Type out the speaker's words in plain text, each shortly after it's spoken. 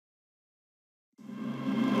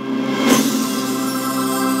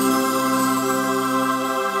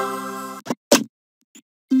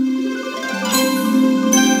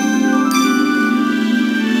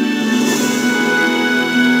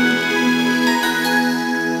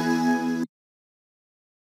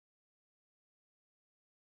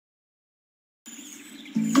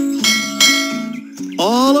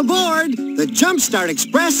All aboard! The JumpStart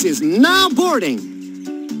Express is now boarding.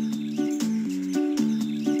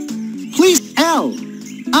 Please L-I-N-G.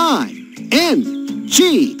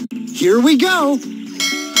 Here we go.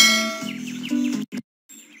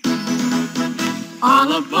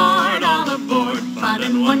 All aboard, fun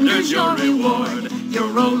and wonder's your reward. You're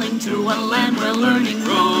rolling to a land where learning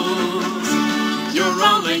rules. You're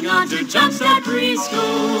rolling on to JumpStart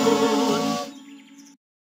Preschool.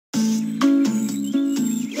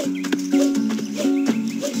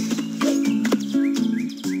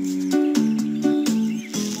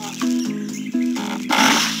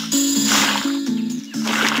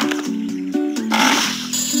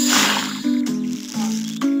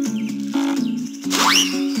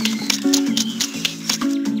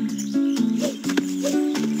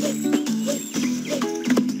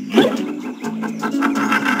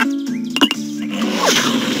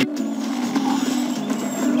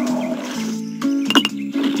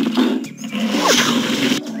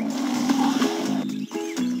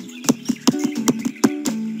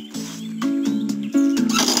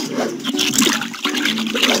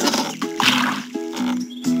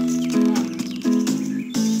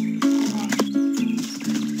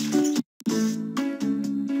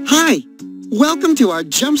 Hi, welcome to our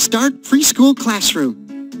JumpStart Preschool classroom.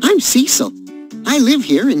 I'm Cecil. I live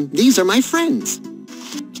here and these are my friends.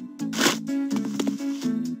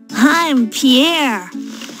 I'm Pierre.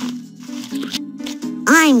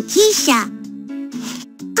 I'm Keisha.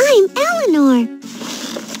 I'm Eleanor.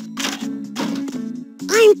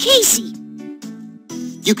 I'm Casey.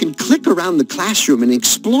 You can click around the classroom and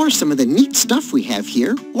explore some of the neat stuff we have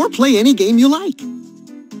here, or play any game you like.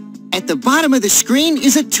 At the bottom of the screen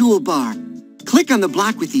is a toolbar. Click on the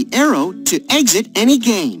block with the arrow to exit any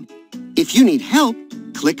game. If you need help,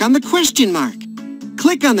 click on the question mark.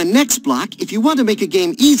 Click on the next block if you want to make a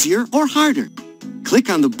game easier or harder. Click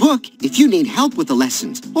on the book if you need help with the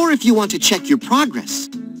lessons, or if you want to check your progress.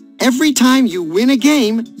 Every time you win a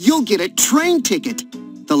game, you'll get a train ticket.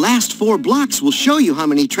 The last 4 blocks will show you how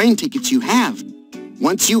many train tickets you have.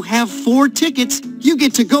 Once you have 4 tickets, you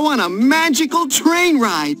get to go on a magical train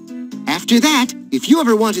ride. After that, if you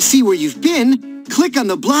ever want to see where you've been, click on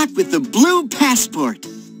the block with the blue passport.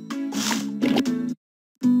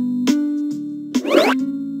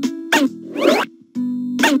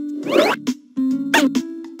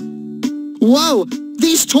 Whoa!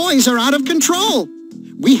 These toys are out of control!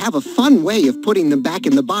 We have a fun way of putting them back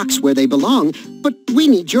in the box where they belong, but we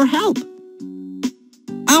need your help.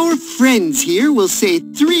 Our friends here will say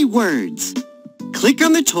 3 words. Click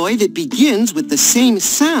on the toy that begins with the same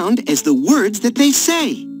sound as the words that they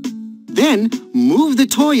say. Then, move the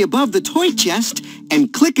toy above the toy chest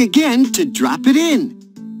and click again to drop it in.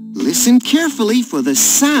 Listen carefully for the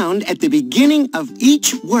sound at the beginning of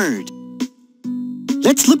each word.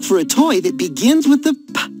 Let's look for a toy that begins with the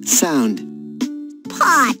P sound.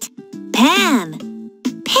 Pot. Pan.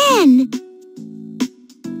 Pen.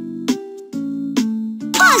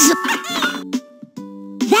 Puzzle.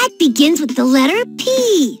 That begins with the letter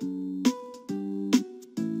P.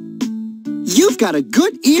 You've got a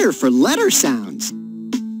good ear for letter sounds.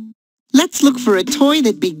 Let's look for a toy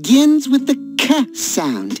that begins with the K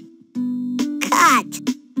sound. Cut.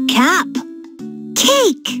 Cup.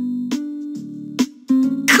 Cake.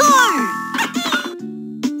 Car.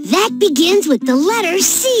 That begins with the letter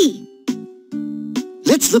C.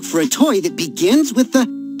 Let's look for a toy that begins with the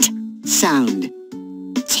T sound.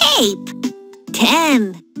 Tape.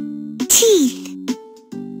 10. Teeth.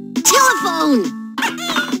 Telephone.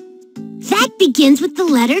 That begins with the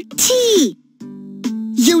letter T.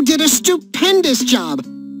 You did a stupendous job.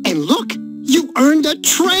 And look, you earned a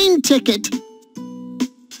train ticket.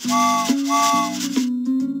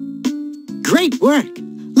 Great work.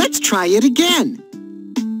 Let's try it again.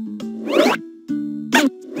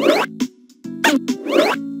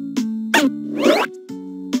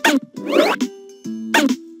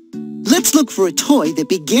 Let's look for a toy that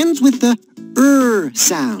begins with the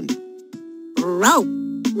sound. Rope.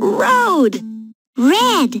 Road.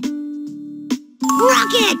 Red.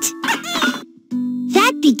 Rocket.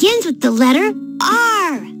 That begins with the letter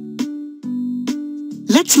R.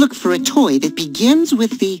 Let's look for a toy that begins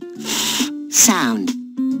with the F sound.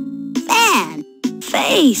 Fan.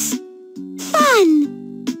 Face. Fun.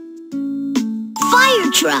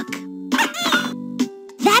 Fire truck.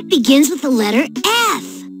 That begins with the letter F.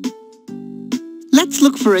 Let's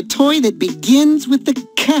look for a toy that begins with the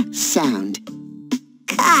K sound.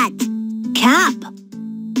 Cut. Cup.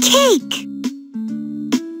 Cake.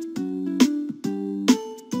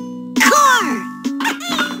 Car.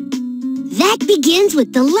 That begins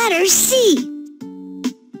with the letter C.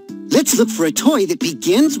 Let's look for a toy that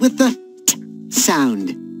begins with the T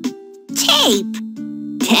sound. Tape.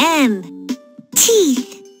 Pen.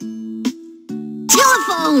 Teeth.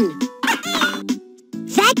 Telephone.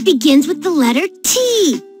 That begins with the letter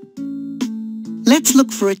T. Let's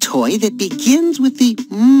look for a toy that begins with the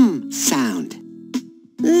M sound.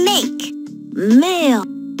 Make. Mail.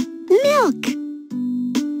 Milk.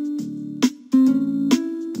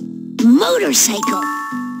 Motorcycle.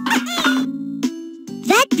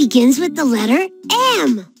 That begins with the letter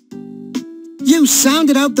M. You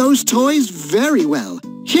sounded out those toys very well.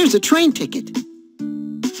 Here's a train ticket.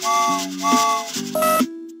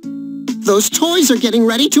 Those toys are getting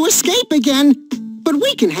ready to escape again, but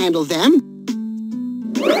we can handle them.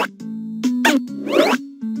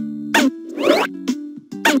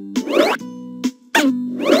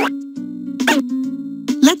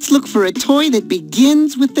 Let's look for a toy that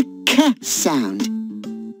begins with the K sound.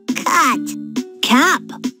 Cut. Cup.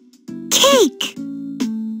 Cake.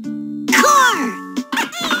 Car.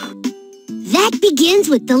 That begins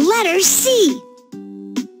with the letter C.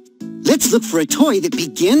 Let's look for a toy that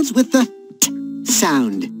begins with the T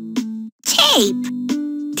sound. Tape.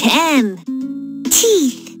 Pen.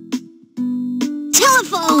 Teeth.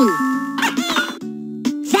 Telephone.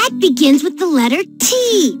 That begins with the letter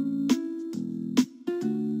T.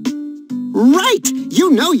 Right!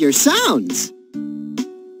 You know your sounds.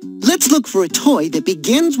 Let's look for a toy that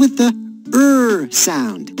begins with the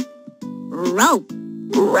sound. Rope.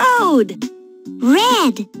 Road.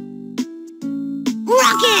 Red.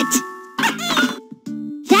 Rocket.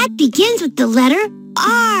 That begins with the letter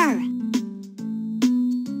R.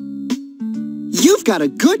 You've got a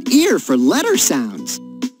good ear for letter sounds.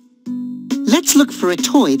 Let's look for a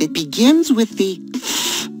toy that begins with the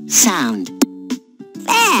F sound.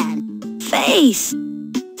 Fan. Face.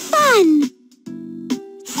 Fun.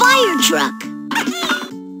 Fire truck.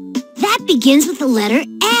 That begins with the letter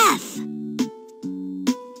F.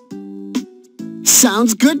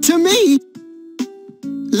 Sounds good to me.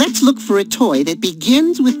 Let's look for a toy that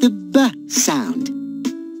begins with the B sound.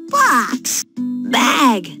 Box.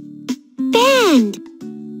 Bag. Bend.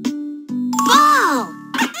 Ball.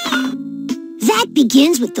 That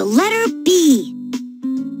begins with the letter B.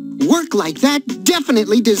 Work like that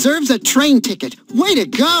definitely deserves a train ticket. Way to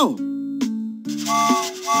go!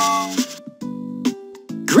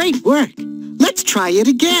 Great work. Let's try it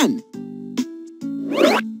again.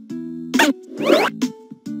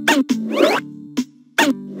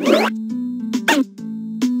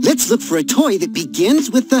 Let's look for a toy that begins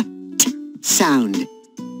with the T sound.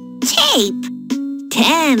 Tape.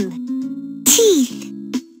 Pen. Teeth.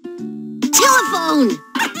 Telephone.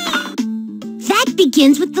 That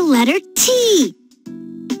begins with the letter T.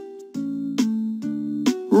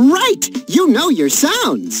 Right! You know your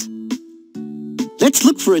sounds. Let's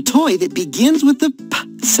look for a toy that begins with the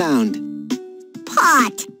P sound.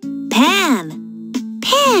 Pot. Pan.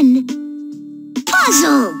 Pen.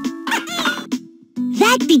 Puzzle.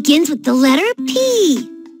 That begins with the letter P.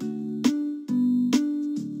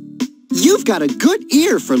 You've got a good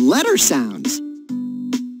ear for letter sounds.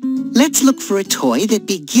 Let's look for a toy that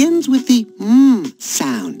begins with the M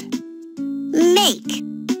sound. Make.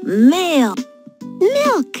 Mail.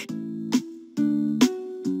 Milk.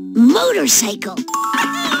 Motorcycle.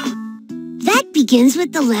 That begins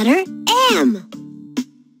with the letter M.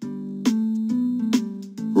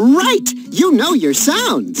 Right! You know your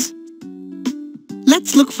sounds.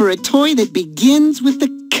 Let's look for a toy that begins with the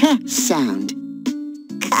K sound.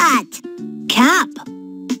 Cut. Cup.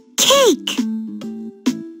 Cake.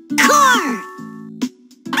 Car.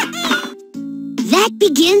 That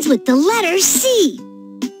begins with the letter C.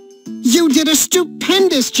 You did a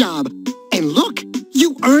stupendous job. And look,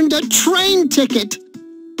 you earned a train ticket.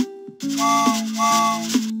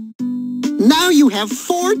 Now you have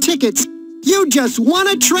 4 tickets. You just won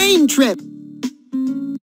a train trip.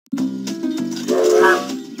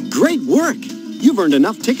 Great work. You've earned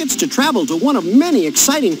enough tickets to travel to one of many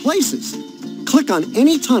exciting places. Click on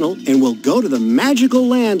any tunnel and we'll go to the magical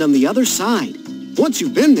land on the other side. Once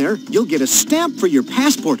you've been there, you'll get a stamp for your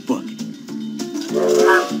passport book.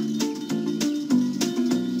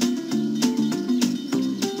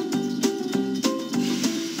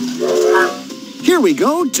 Here we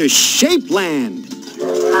go to Shapeland.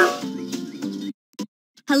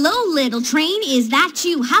 Hello, little train. Is that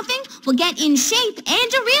you huffing? Well, get in shape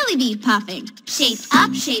and you'll really be puffing. Shape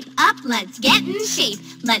up, let's get in shape.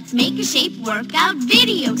 Let's make a shape workout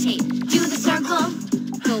videotape. Do the circle,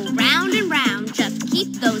 go round and round. Just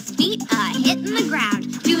keep those feet hitting the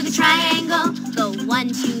ground. Do the triangle, go 1,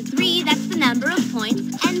 2, 3. That's the number of points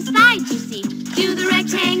and sides you see. Do the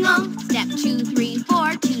rectangle, step 2, 3,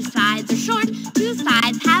 4. 2 sides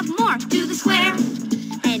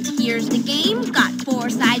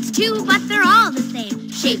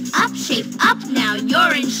shape up, now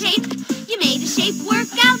you're in shape. You made a shape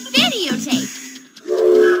workout videotape.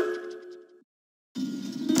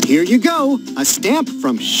 Here you go, a stamp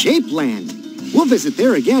from Shapeland. We'll visit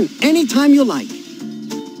there again anytime you like.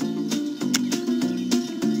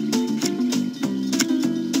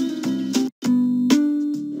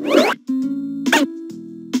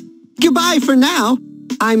 Goodbye for now.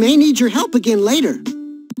 I may need your help again later.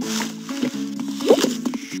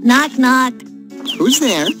 Knock, knock. Who's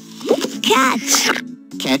there? Catch.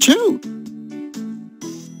 Catch who?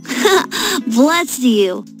 Bless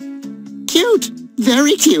you. Cute.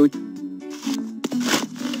 Very cute.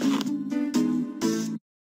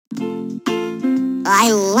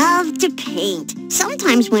 I love to paint.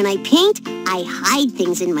 Sometimes when I paint, I hide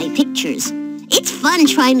things in my pictures. It's fun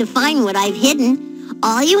trying to find what I've hidden.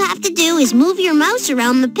 All you have to do is move your mouse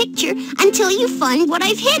around the picture until you find what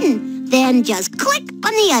I've hidden. Then just click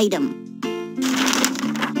on the item.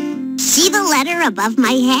 See the letter above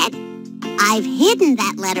my head? I've hidden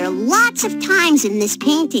that letter lots of times in this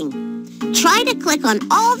painting. Try to click on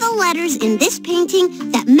all the letters in this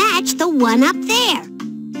painting that match the one up there.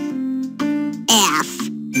 F.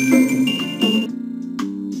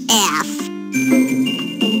 F.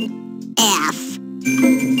 F.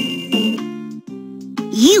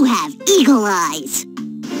 You have eagle eyes.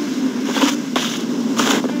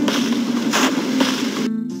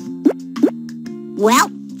 Well,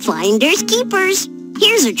 finders keepers.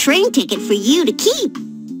 Here's a train ticket for you to keep.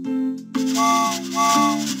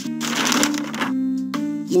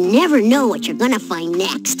 You never know what you're gonna find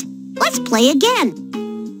next. Let's play again.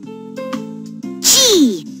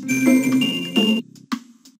 G.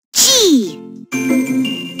 G.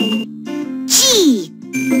 G.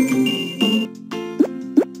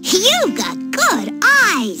 You've got good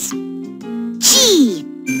eyes. G.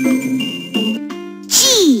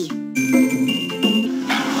 G.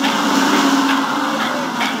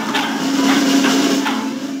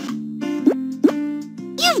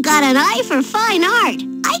 You've got an eye for fine art.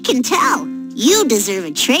 I can tell. You deserve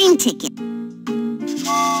a train ticket.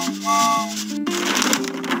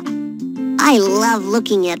 I love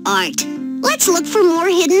looking at art. Let's look for more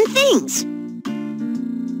hidden things.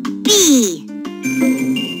 B.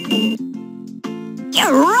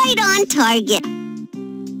 You're right on target.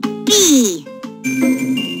 B.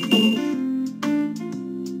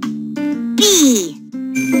 B.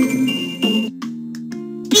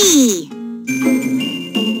 B.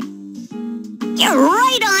 You're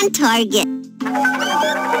right on target.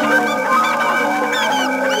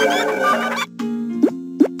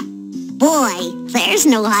 Boy, there's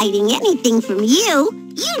no hiding anything from you.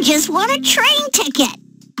 You just want a train ticket.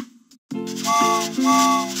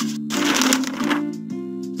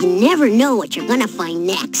 You never know what you're gonna find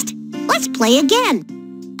next. Let's play again.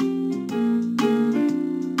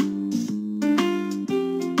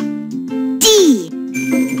 D.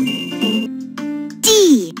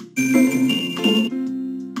 D.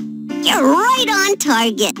 You're right on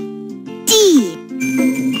target. D.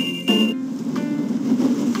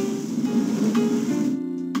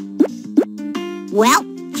 Well,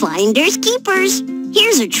 finders keepers.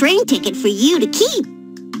 Here's a train ticket for you to keep.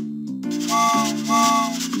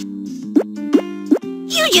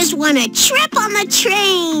 You just want a trip on the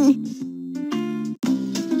train.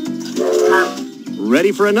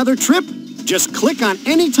 Ready for another trip? Just click on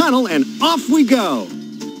any tunnel and off we go.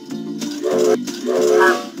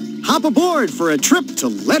 Hop aboard for a trip to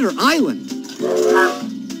Letter Island.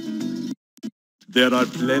 There are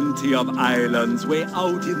plenty of islands way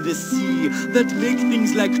out in the sea that make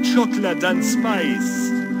things like chocolate and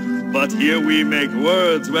spice. But here we make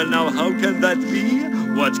words. Well, now how can that be?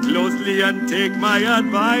 Watch closely and take my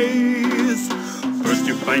advice. First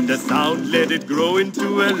you find a sound, let it grow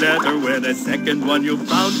into a letter. When a second one you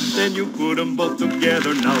found, then you put them both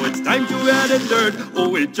together. Now it's time to add a third.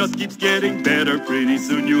 Oh, it just keeps getting better. Pretty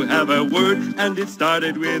soon you have a word, and it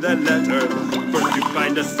started with a letter. First you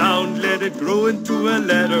find a sound, let it grow into a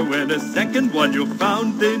letter. When a second one you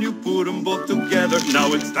found, then you put them both together.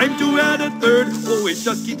 Now it's time to add a third. Oh, it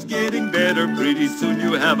just keeps getting better. Pretty soon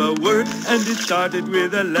you have a word, and it started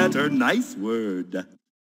with a letter. Nice word.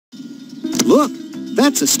 Look,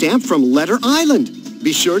 that's a stamp from Letter Island.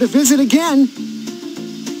 Be sure to visit again.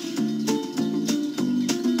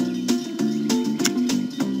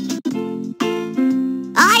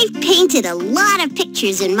 I've painted a lot of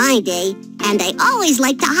pictures in my day, and I always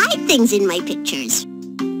like to hide things in my pictures.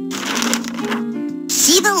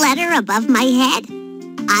 See the letter above my head?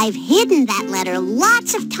 I've hidden that letter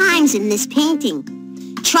lots of times in this painting.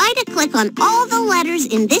 Try to click on all the letters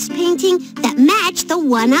in this painting that match the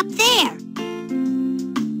one up there.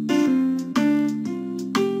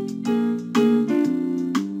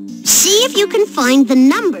 See if you can find the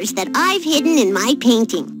numbers that I've hidden in my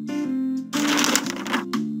painting.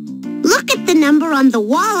 Look at the number on the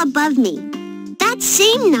wall above me. That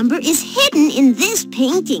same number is hidden in this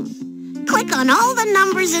painting. Click on all the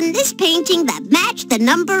numbers in this painting that match the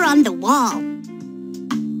number on the wall.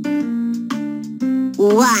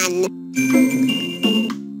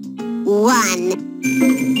 1 1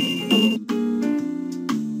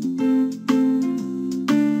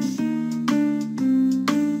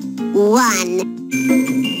 1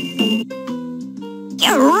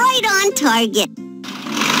 You're right on target.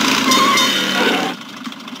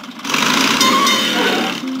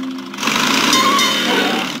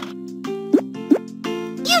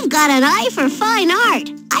 You've got an eye for fine art.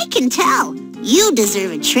 I can tell. You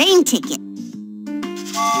deserve a train ticket.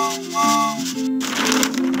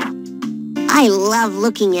 I love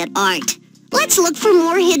looking at art. Let's look for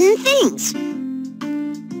more hidden things.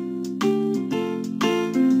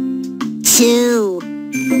 2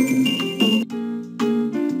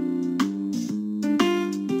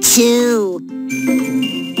 2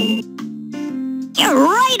 You're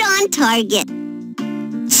right on target.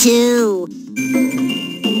 2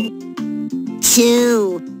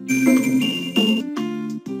 2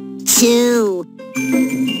 2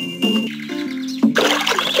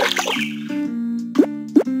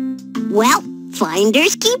 Well,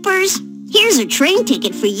 finders keepers. Here's a train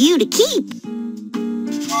ticket for you to keep.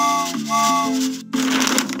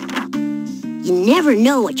 You never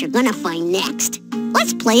know what you're gonna find next.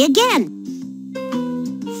 Let's play again.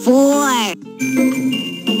 4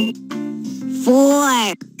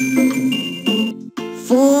 4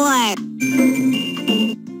 4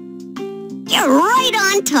 You're right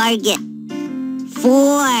on target.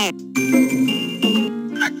 4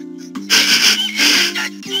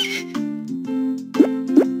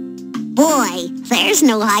 Boy, there's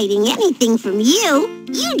no hiding anything from you.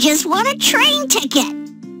 You just want a train ticket.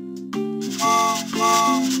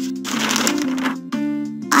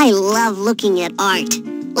 I love looking at art.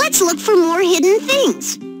 Let's look for more hidden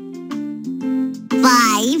things.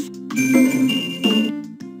 5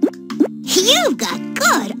 You've got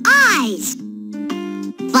good eyes.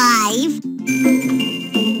 5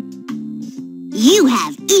 You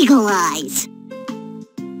have eagle eyes.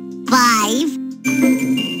 5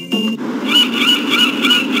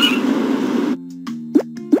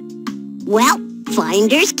 Well,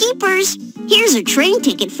 finders keepers. Here's a train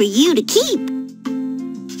ticket for you to keep.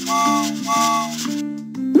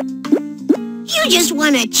 You just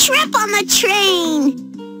want a trip on the train.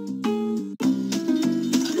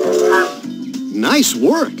 Nice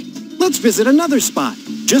work. Let's visit another spot.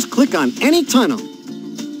 Just click on any tunnel.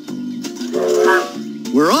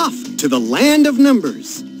 We're off to the land of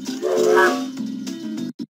numbers.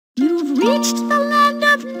 You've reached the land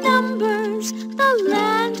of numbers, the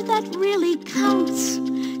land that really counts.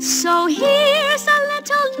 So here's a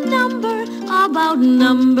little number about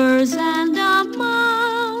numbers and amounts.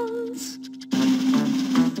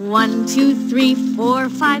 1, 2, 3, 4,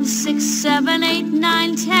 5, 6, 7, 8,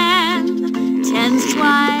 9, 10. 10's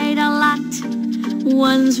quite a lot,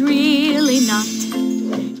 1's really not.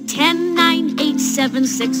 10, 9, 8, 7,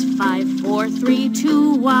 6, 5, 4, 3,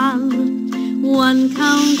 2, 1. 1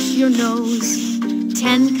 counts your nose,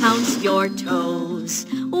 10 counts your toes.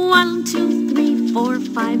 1, 2, 3, 4,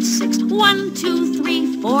 5, 6. 1, 2,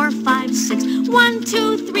 3, 4, 5, 6. 1,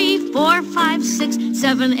 2, 3, 4, 5, 6,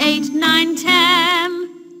 7, 8, 9, 10.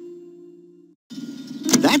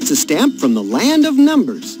 That's a stamp from the land of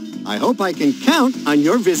numbers. I hope I can count on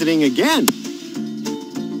your visiting again.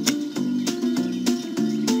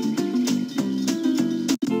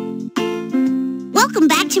 Welcome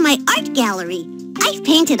back to my art gallery. I've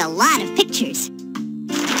painted a lot of pictures.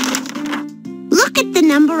 Look at the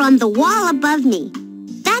number on the wall above me.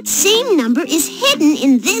 That same number is hidden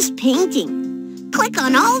in this painting. Click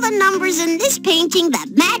on all the numbers in this painting that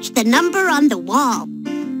match the number on the wall.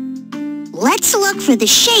 Let's look for the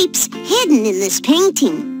shapes hidden in this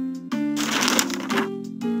painting.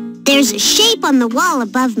 There's a shape on the wall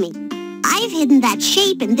above me. I've hidden that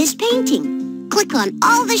shape in this painting. Click on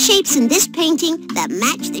all the shapes in this painting that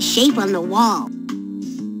match the shape on the wall.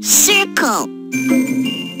 Circle.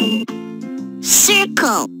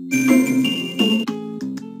 Circle.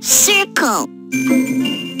 Circle.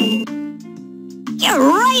 You're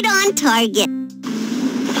right on target.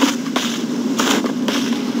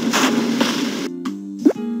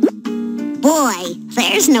 Boy,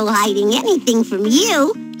 there's no hiding anything from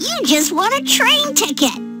you. You just want a train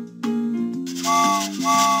ticket.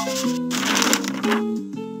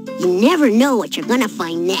 You never know what you're gonna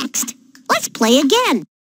find next. Let's play again.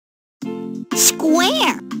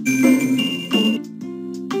 Square.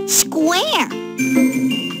 Square.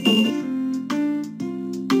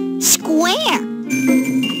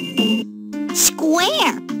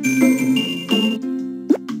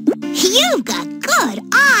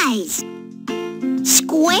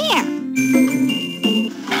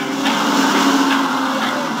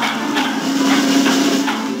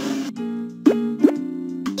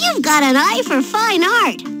 You've got an eye for fine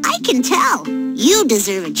art. I can tell. You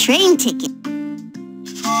deserve a train ticket.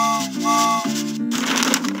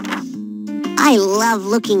 I love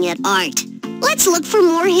looking at art. Let's look for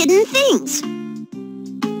more hidden things.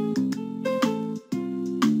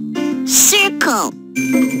 Circle.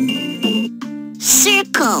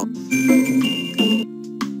 Circle.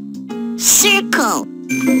 Circle.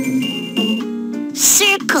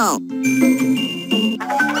 Circle.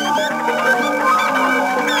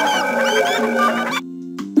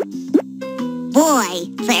 Boy,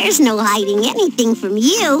 there's no hiding anything from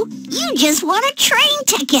you. You just want a train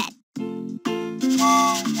ticket.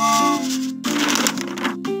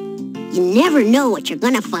 You never know what you're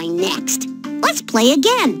gonna find next. Let's play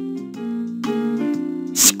again.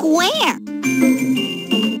 Square.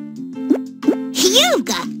 You've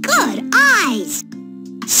got good eyes.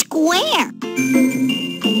 Square.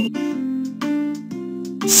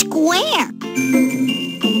 Square.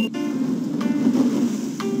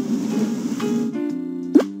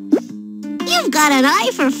 You've got an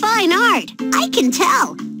eye for fine art. I can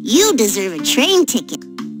tell. You deserve a train ticket.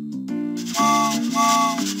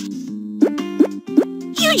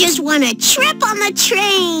 You just want a trip on the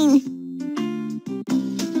train.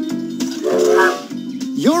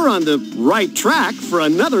 You're on the right track for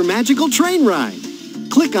another magical train ride.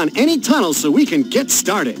 Click on any tunnel so we can get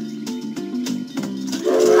started.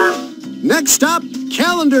 Next stop,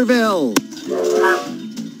 Calendarville.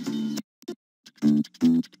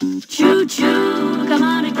 Choo-choo, come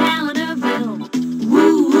on to Calendarville.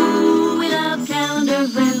 Woo-woo, we love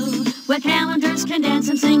Calendarville, where calendars can dance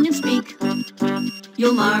and sing and speak.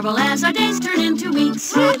 You'll marvel as our days turn into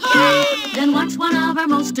weeks. Then watch one of our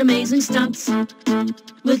most amazing stunts.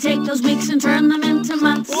 We'll take those weeks and turn them into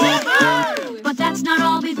months. But that's not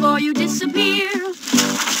all before you disappear.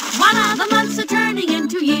 One of the months are turning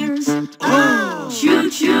into years.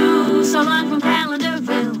 Choo-choo, so long from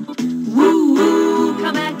Calendarville. Woo-woo,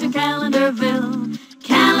 come back to Calendarville.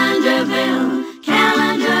 Calendarville,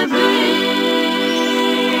 Calendarville.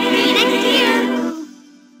 See you next year.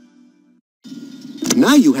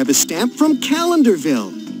 Now you have a stamp from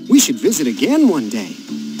Calendarville. We should visit again one day.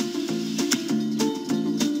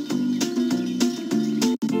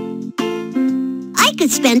 I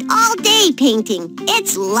could spend all day painting.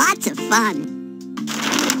 It's lots of fun.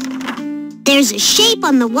 There's a shape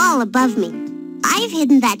on the wall above me. I've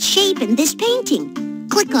hidden that shape in this painting.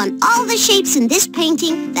 Click on all the shapes in this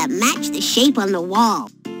painting that match the shape on the wall.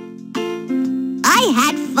 I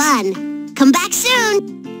had fun. Come back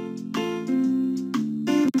soon.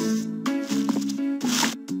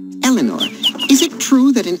 Eleanor, is it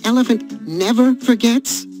true that an elephant never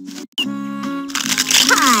forgets?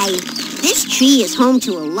 Hi. This tree is home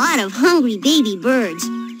to a lot of hungry baby birds.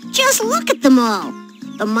 Just look at them all.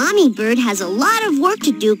 The mommy bird has a lot of work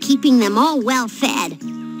to do keeping them all well fed.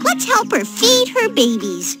 Let's help her feed her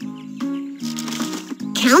babies.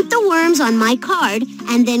 Count the worms on my card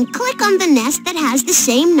and then click on the nest that has the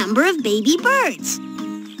same number of baby birds.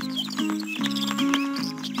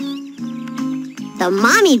 The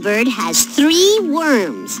mommy bird has 3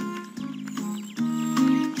 worms.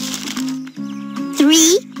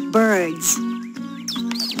 3 birds.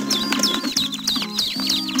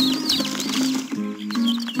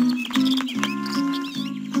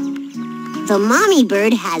 The mommy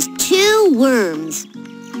bird has 2 worms.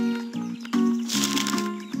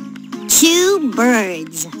 2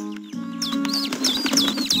 birds.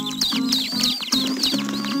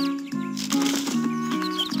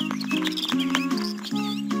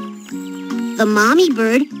 The mommy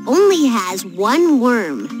bird only has 1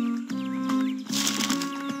 worm.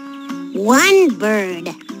 1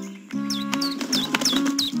 bird.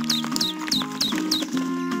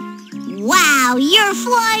 Wow, you're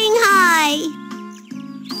flying high!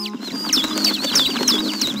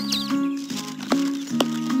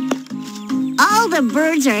 All the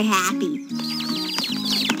birds are happy.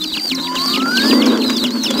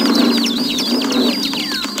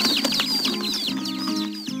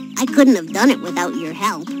 I couldn't have done it without your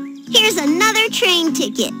help. Here's another train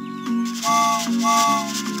ticket.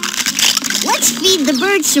 Let's feed the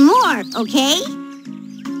birds some more, okay?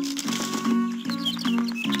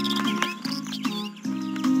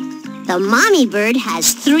 The mommy bird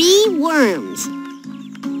has 3 worms.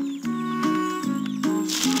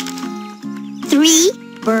 3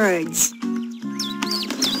 birds.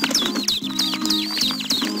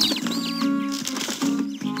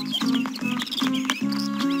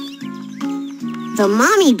 The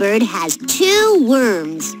mommy bird has 2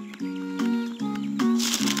 worms.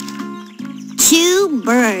 2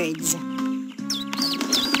 birds.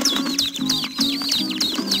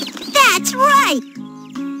 That's right!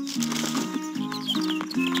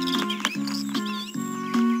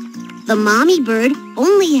 The mommy bird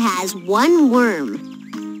only has 1 worm.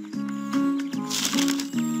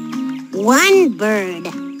 1 bird.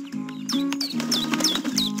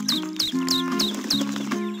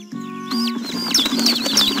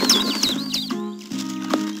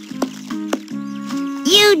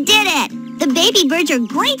 You did it! The baby birds are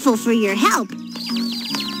grateful for your help.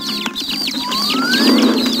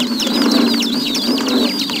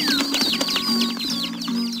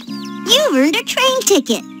 You've earned a train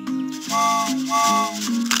ticket.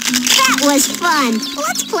 That was fun.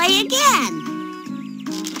 Let's play again.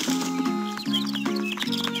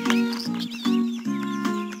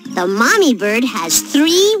 The mommy bird has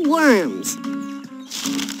 3 worms.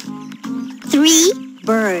 3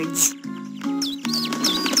 birds.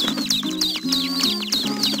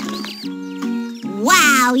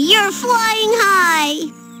 Wow, you're flying high!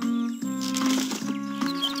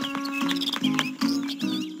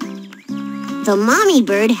 The mommy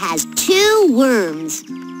bird has 2 worms.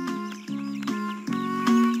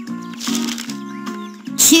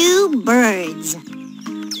 2 birds.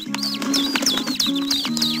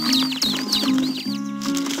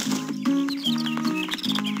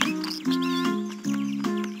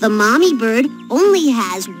 The mommy bird only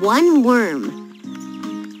has 1 worm.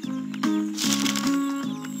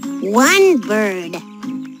 1 bird.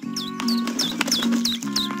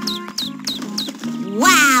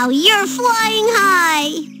 Wow, you're flying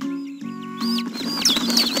high!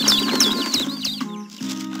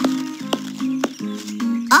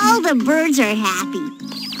 All the birds are happy.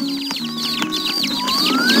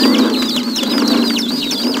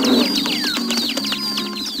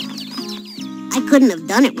 I couldn't have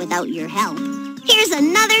done it without your help. Here's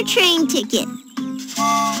another train ticket.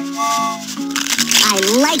 I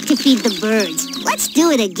like to feed the birds. Let's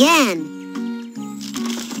do it again.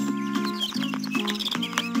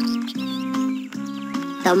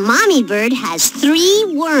 The mommy bird has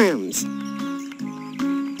 3 worms.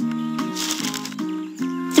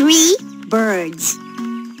 3 birds.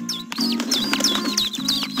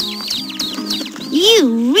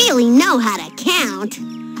 You really know how to count.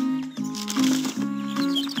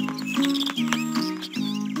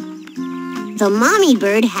 The mommy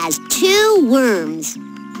bird has 2 worms.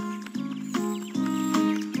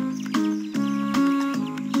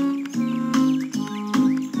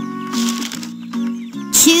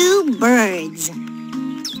 2 birds.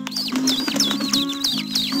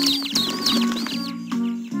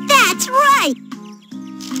 That's right!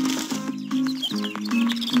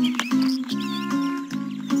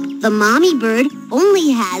 The mommy bird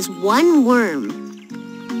only has 1 worm.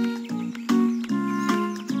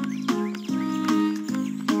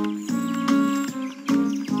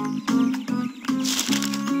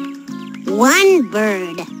 1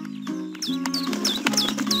 bird.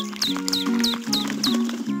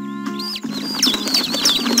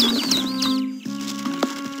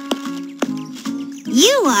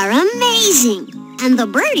 You are amazing! And the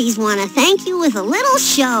birdies want to thank you with a little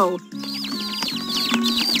show.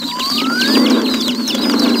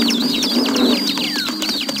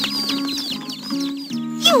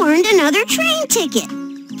 You earned another train ticket.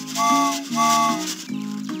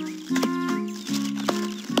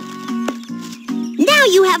 Now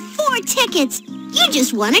you have 4 tickets. You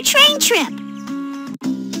just won a train trip.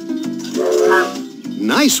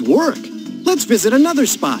 Nice work. Let's visit another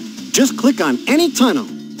spot. Just click on any tunnel.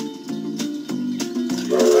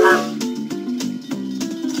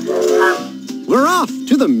 We're off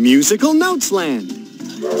to the musical notes land.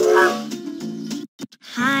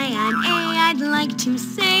 Hi, I'm A. I'd like to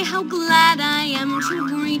say how glad I am to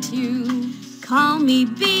greet you. Call me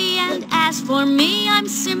B, and as for me, I'm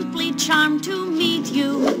simply charmed to meet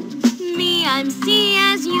you. Me, I'm C,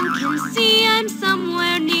 as you can see, I'm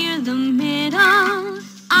somewhere near the middle.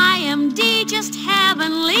 I am D, just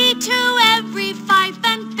heavenly to every fife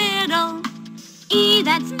and fiddle. E,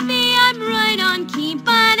 that's me, I'm right on key,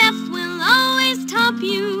 but F will always top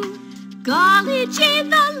you. Golly gee,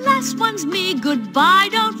 the last one's me, goodbye,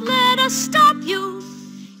 don't let us stop you.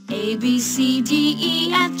 A, B, C, D,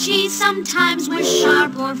 E, F, G, sometimes we're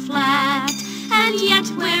sharp or flat, and yet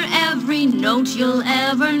we're every note you'll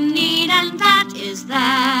ever need, and that is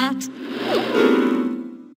that.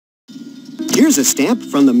 Here's a stamp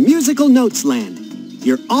from the musical notes land.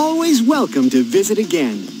 You're always welcome to visit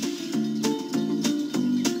again.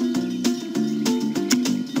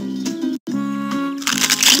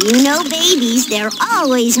 You know babies, they're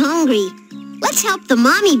always hungry. Let's help the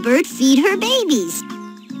mommy bird feed her babies.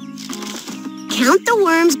 count the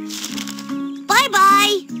worms.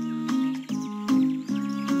 Bye-bye.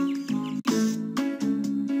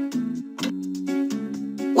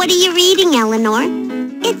 What are you reading, Eleanor?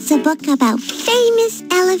 It's a book about famous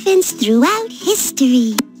elephants throughout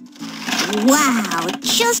history. Wow,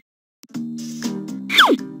 just...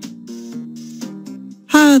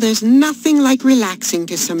 Oh, there's nothing like relaxing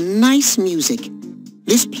to some nice music.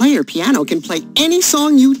 This player piano can play any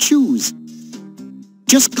song you choose.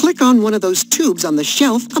 Just click on one of those tubes on the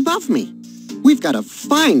shelf above me. We've got a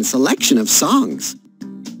fine selection of songs.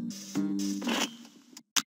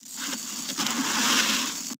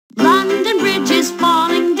 London Bridge is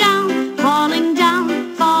falling down, falling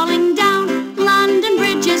down, falling down. London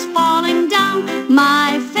Bridge is falling down,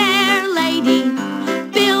 my fair lady.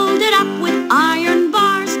 Build it up with iron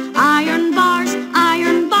bars, iron bars,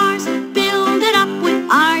 iron bars. Build it up with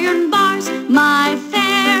iron bars, my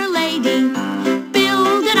fair lady.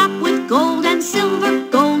 Build it up with gold and silver,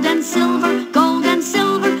 gold and silver, gold and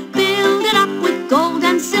silver. Build it up with gold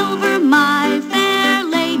and silver, my fair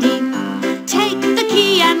lady. Take the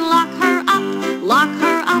key and lock her up, lock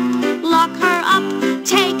her up, lock her up.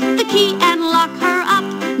 Take the key and lock her up,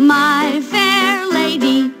 my fair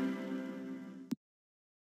lady.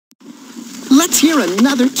 Let's hear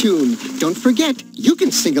another tune. Don't forget, you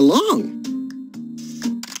can sing along.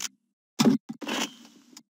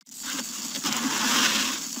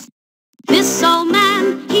 This old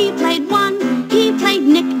man, he played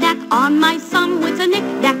knick-knack on my thumb with a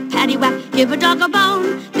knick-knack, paddywhack, give a dog a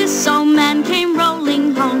bone. This old man came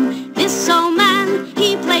rolling home. This old man,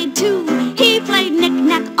 he played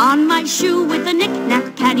knick-knack on my shoe with a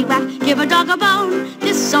knick-knack, paddywhack, give a dog a bone.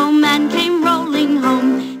 This old man came rolling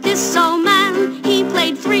home. This old man, he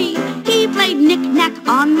played knick-knack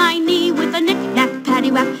on my knee with a knick-knack,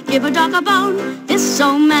 paddywhack, give a dog a bone. This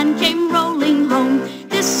old man came rolling home.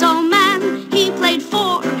 This old man, he played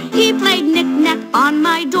knick-knack on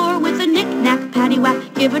my door with a knick-knack,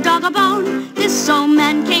 paddywhack, give a dog a bone. This old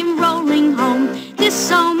man came rolling home.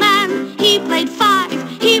 This old man, he played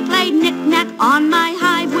knick-knack on my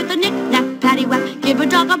hive with a knick-knack, paddywhack, give a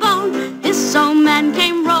dog a bone. This old man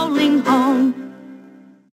came rolling home.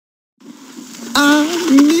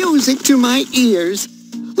 Music to my ears.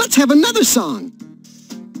 Let's have another song.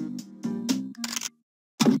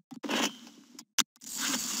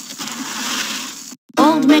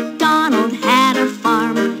 Old MacDonald had a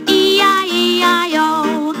farm,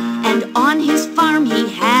 E-I-E-I-O. And on his farm he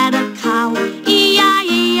had a cow,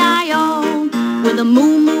 E-I-E-I-O. With a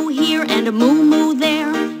moo-moo here and a moo-moo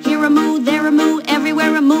there. Here a moo, there a moo,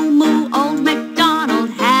 everywhere a moo-moo. Old MacDonald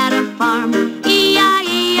had a farm,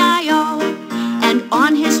 E-I-E-I-O. And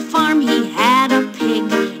on his farm he had a pig,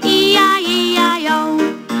 E-I-E-I-O.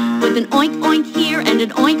 With an oink-oink here and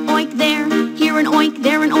an oink-oink there. Here an oink,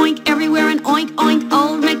 there an oink, everywhere an oink-oink.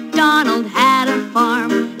 Old MacDonald had a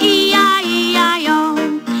farm, E-I-E-I-O.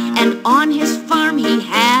 And on his farm he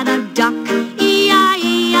had a duck,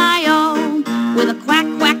 E-I-E-I-O. With a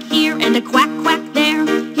quack-quack here and a quack-quack there.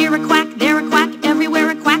 Here a quack, there a quack, everywhere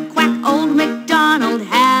a quack-quack. Old MacDonald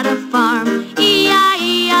had a farm,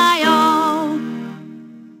 E-I-E-I-O.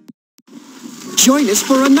 Join us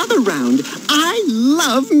for another round. I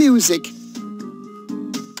love music.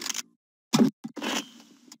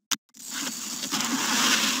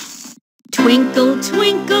 Twinkle,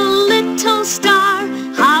 twinkle, little star,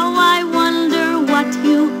 how I wonder what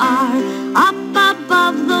you are. Up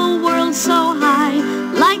above the world so high,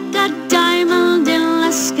 like a diamond in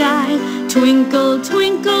the sky. Twinkle,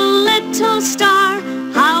 twinkle, little star,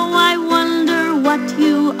 how I wonder what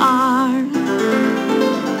you are.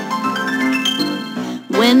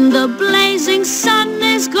 When the blazing sun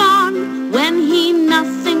is gone, when he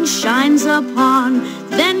nothing shines upon,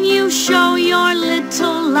 then you show your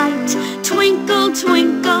little light. Twinkle,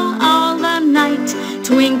 twinkle all the night.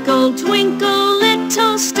 Twinkle, twinkle,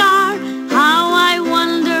 little star, how I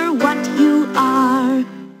wonder what you are.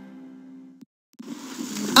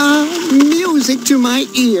 Music to my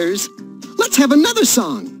ears. Let's have another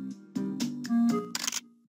song.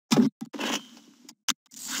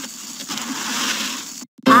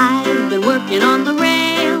 I've been working on the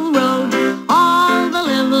railroad all the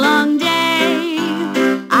livelong day.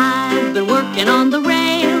 I've been working on the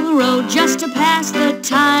railroad just to pass the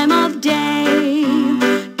time of day.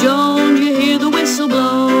 Don't you hear the whistle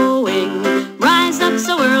blowing? Rise up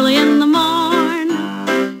so early in the morn.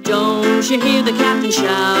 Don't you hear the captain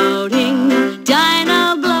shouting?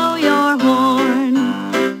 Dinah, blow your horn.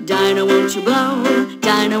 Dinah, won't you blow?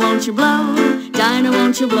 Dinah, won't you blow? Dinah,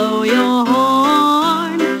 won't you blow your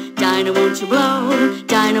horn? Dinah, won't you blow?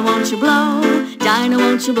 Dinah, won't you blow? Dinah,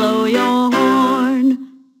 won't you blow your horn?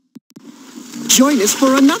 join us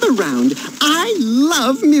for another round. I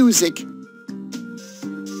love music.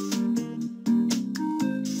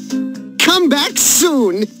 Come back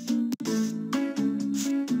soon.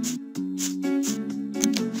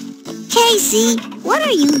 Casey, what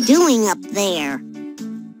are you doing up there?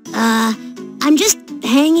 I'm just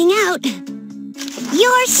hanging out.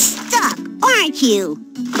 You're stuck, aren't you?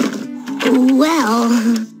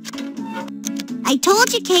 Well... I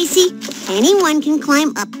told you, Casey, anyone can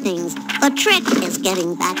climb up things. The trick is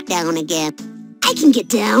getting back down again. I can get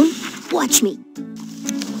down. Watch me.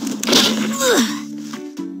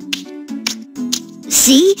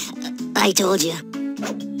 See? I told you.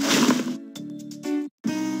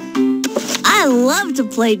 I love to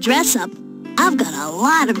play dress-up. I've got a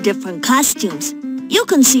lot of different costumes. You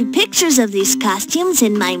can see pictures of these costumes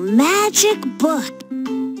in my magic book.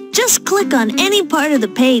 Just click on any part of the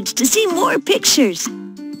page to see more pictures.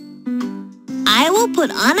 I will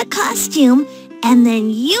put on a costume, and then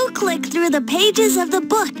you click through the pages of the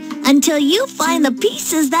book until you find the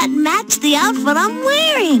pieces that match the outfit I'm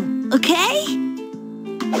wearing, okay?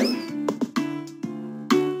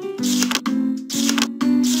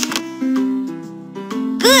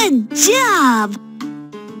 Good job!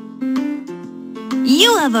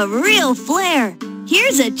 You have a real flair.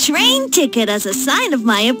 Here's a train ticket as a sign of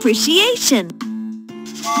my appreciation.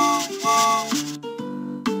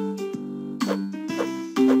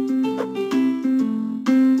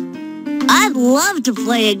 I'd love to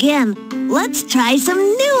play again. Let's try some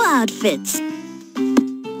new outfits.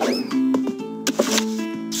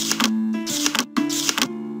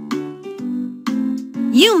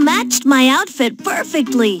 You matched my outfit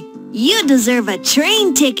perfectly. You deserve a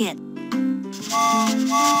train ticket.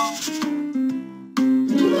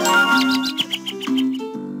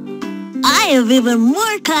 I have even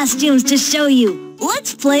more costumes to show you.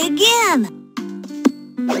 Let's play again.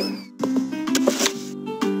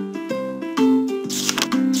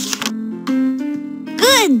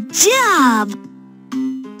 Good job!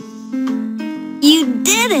 You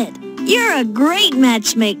did it! You're a great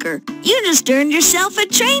matchmaker. You just earned yourself a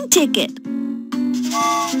train ticket.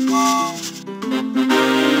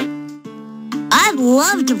 I'd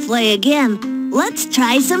love to play again. Let's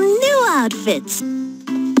try some new outfits.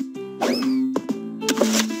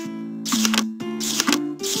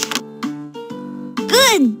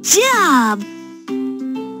 Good job!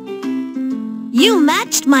 You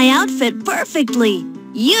matched my outfit perfectly.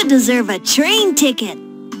 You deserve a train ticket.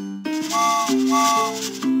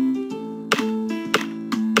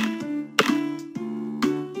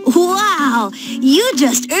 Wow! You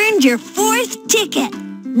just earned your 4th ticket.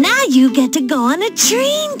 Now you get to go on a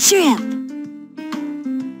train trip.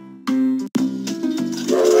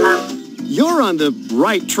 You're on the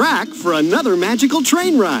right track for another magical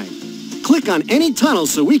train ride. Click on any tunnel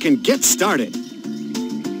so we can get started.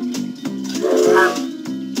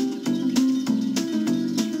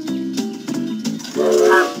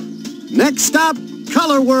 Next stop,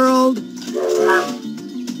 Color World.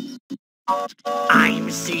 I'm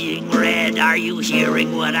seeing red, are you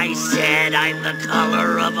hearing what I said? I'm the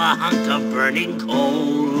color of a hunk of burning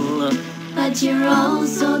coal. But you're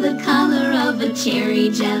also the color of a cherry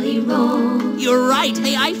jelly roll. You're right,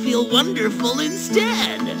 hey, I feel wonderful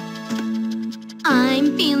instead.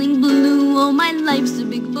 I'm feeling blue, oh my life's a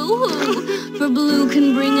big boo-hoo. For blue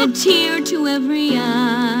can bring a tear to every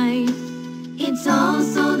eye. It's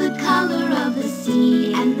also the color of the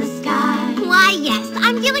sea and the sky. Why yes,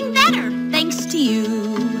 I'm feeling better, thanks to you.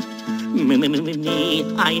 Me,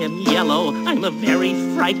 I am yellow, I'm a very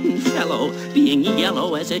frightened fellow. Being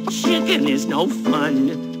yellow as a chicken is no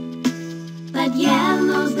fun. But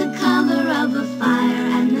yellow's the color of a fire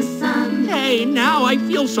and the sun. Hey, now I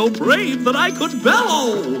feel so brave that I could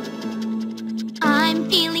bellow. I'm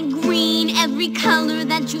feeling green, every color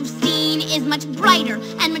that you've seen is much brighter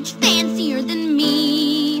and much fancier than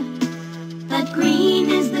me. But green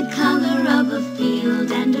is the color of a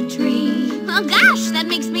field and a tree. Oh gosh, that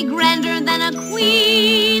makes me grander than a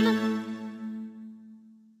queen.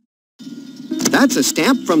 That's a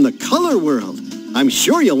stamp from the Color World. I'm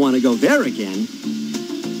sure you'll want to go there again.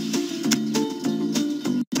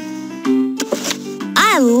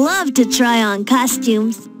 I love to try on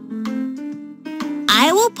costumes.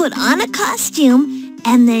 I will put on a costume,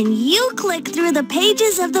 and then you click through the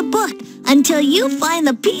pages of the book until you find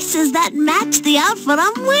the pieces that match the outfit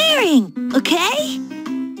I'm wearing, okay?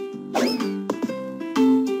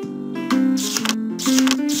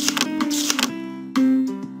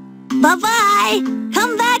 Bye-bye!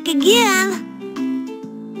 Come back again!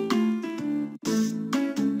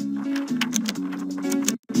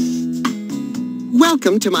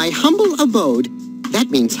 Welcome to my humble abode. That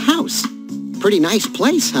means house. pretty nice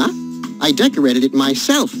place, huh? I decorated it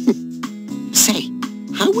myself. Say,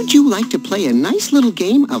 how would you like to play a nice little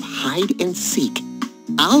game of hide and seek?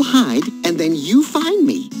 I'll hide, and then you find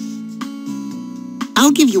me.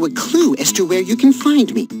 I'll give you a clue as to where you can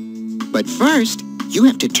find me. But first, you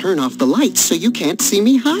have to turn off the lights so you can't see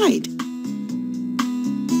me hide.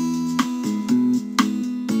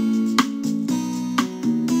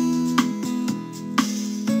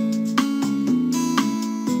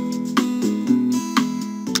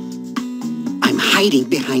 I'm hiding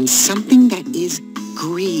behind something that is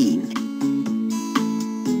green.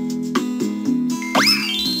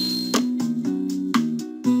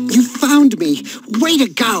 You found me! Way to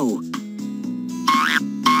go!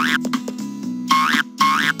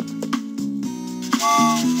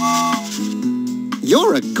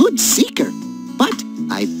 You're a good seeker, but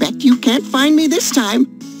I bet you can't find me this time.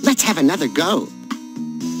 Let's have another go.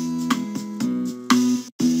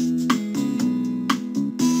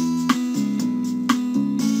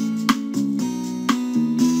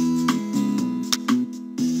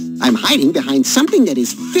 I'm hiding behind something that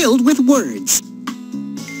is filled with words.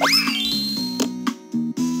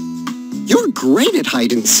 You're great at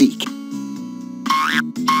hide and seek.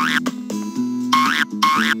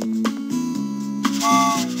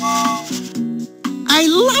 I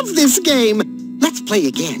love this game! Let's play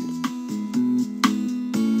again.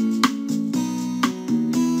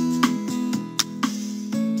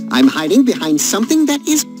 I'm hiding behind something that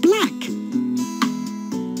is black.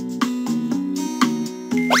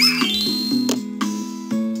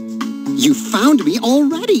 You found me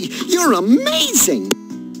already! You're amazing!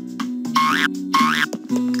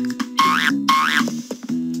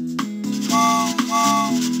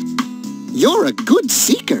 You're a good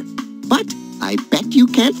seeker, but I bet you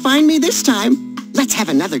can't find me this time. Let's have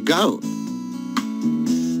another go.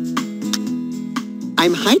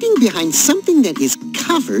 I'm hiding behind something that is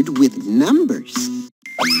covered with numbers.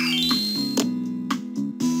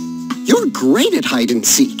 You're great at hide and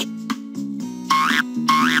seek.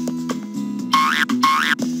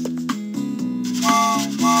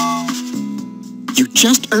 You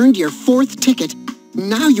just earned your 4th ticket.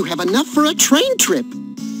 Now you have enough for a train trip.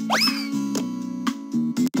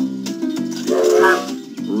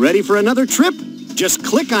 Ready for another trip? Just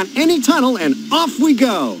click on any tunnel and off we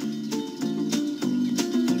go.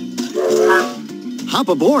 Hop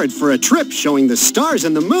aboard for a trip showing the stars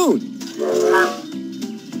and the moon.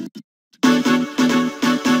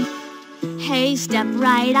 Hey, step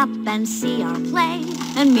right up and see our play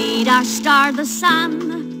and meet our star, the sun.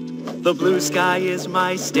 The blue sky is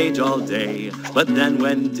my stage all day, but then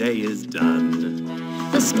when day is done,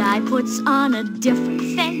 the sky puts on a different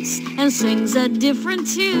face and sings a different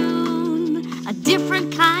tune. A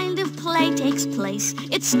different kind of play takes place.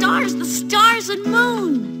 It stars the stars and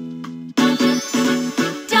moon.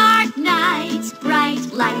 Dark nights, bright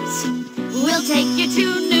lights, we'll take you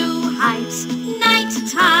to new heights.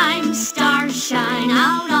 Nighttime, stars shine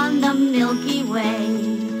out on the Milky Way.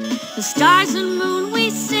 The stars and moon, we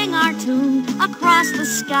sing our tune. Across the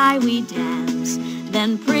sky we dance.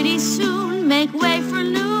 Then pretty soon make way for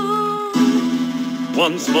noon.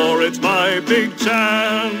 once more it's my big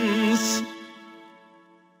chance.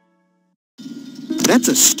 That's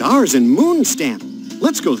a stars and moon stamp.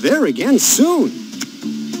 Let's go there again soon.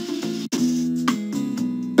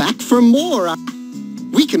 Back for more.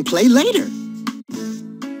 We can play later.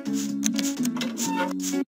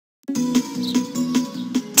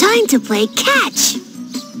 Time to play catch.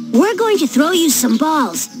 We're going to throw you some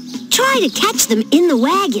balls. Try to catch them in the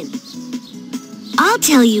wagon. I'll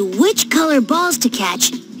tell you which color balls to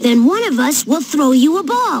catch, then one of us will throw you a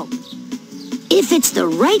ball. If it's the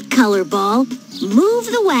right color ball, move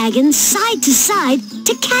the wagon side to side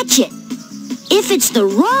to catch it. If it's the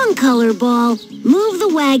wrong color ball, move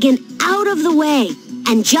the wagon out of the way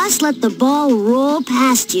and just let the ball roll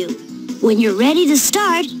past you. When you're ready to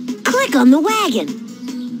start, click on the wagon.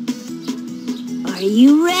 Are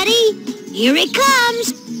you ready? Here it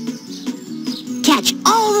comes! Catch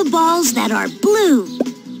all the balls that are blue.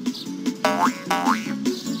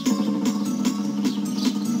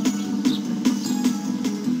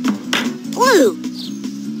 Blue.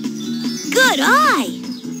 Good eye.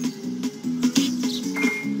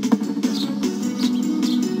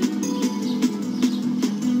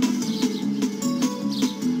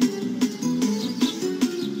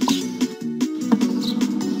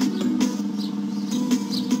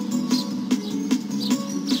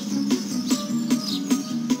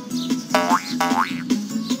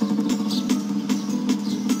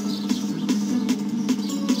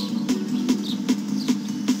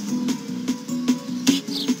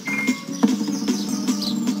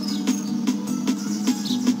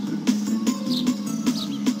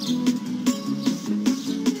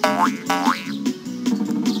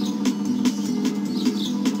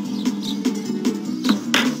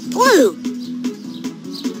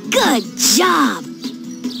 Good job!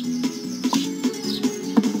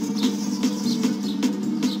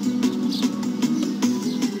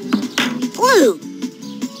 Blue.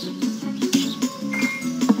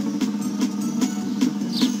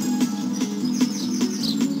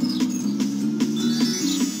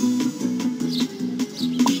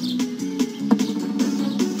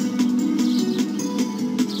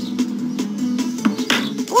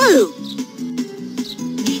 Blue.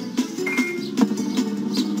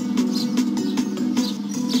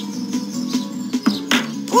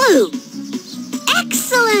 Blue.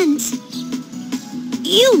 Excellent!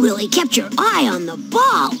 You really kept your eye on the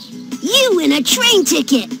ball. You win a train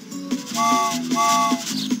ticket.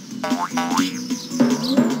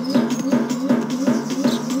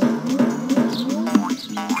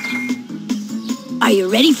 Are you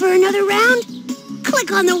ready for another round?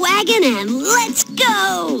 Click on the wagon and let's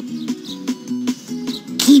go!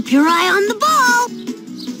 Keep your eye on the ball.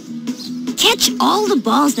 Catch all the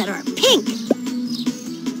balls that are pink.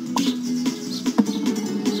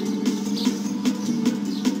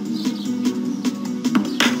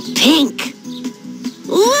 Pink.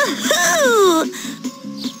 Woohoo!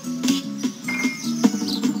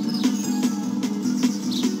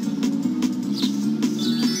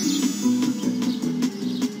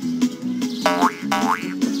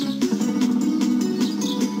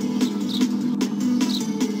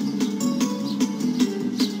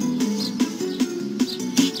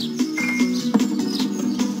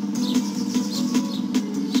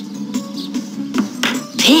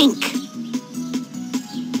 Pink.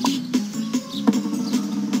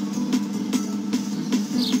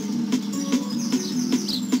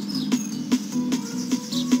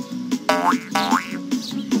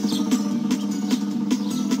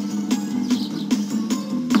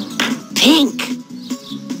 Pink.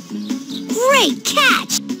 Great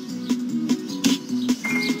catch.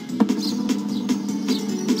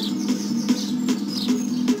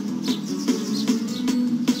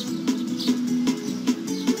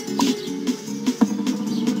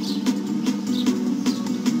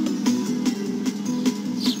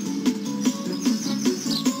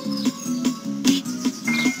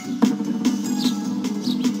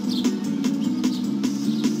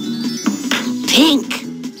 Pink.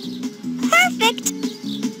 Perfect.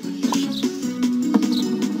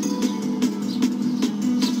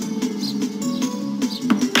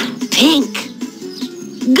 Pink.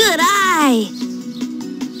 Good eye.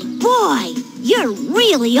 Boy, you're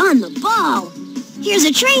really on the ball. Here's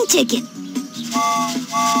a train ticket.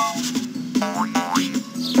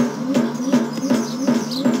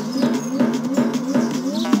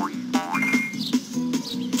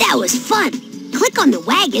 That was fun. Click on the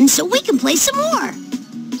wagon so we can play some more.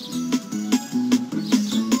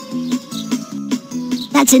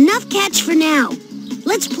 That's enough catch for now.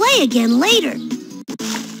 Let's play again later.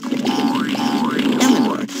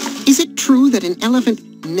 Eleanor, is it true that an elephant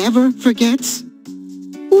never forgets?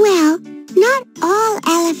 Well, not all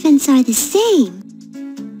elephants are the same.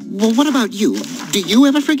 Well, what about you? Do you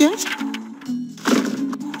ever forget?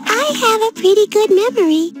 I have a pretty good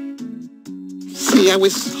memory. See, I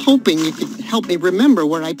was hoping you could help me remember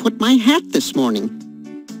where I put my hat this morning.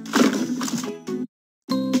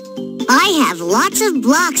 I have lots of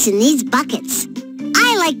blocks in these buckets.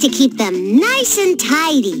 I like to keep them nice and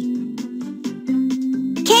tidy.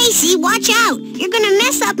 Casey, watch out! You're gonna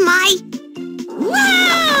mess up my...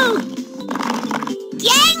 Whoa!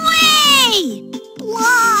 Gangway!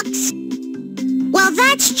 Blocks! Well,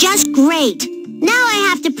 that's just great. Now I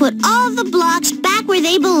have to put all the blocks back where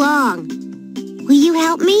they belong. Will you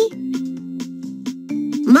help me?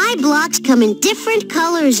 My blocks come in different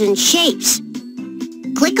colors and shapes.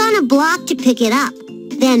 Click on a block to pick it up.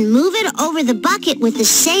 Then move it over the bucket with the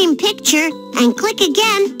same picture and click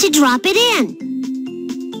again to drop it in.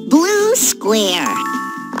 Blue square.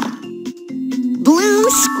 Blue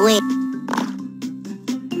square.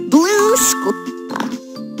 Blue square.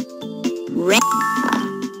 Red.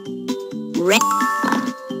 Red.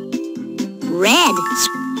 Red.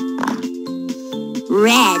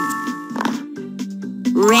 Red.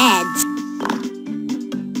 Reds.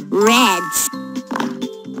 Reds.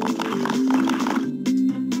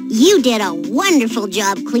 You did a wonderful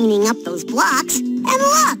job cleaning up those blocks. And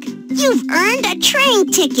look, you've earned a train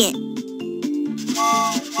ticket.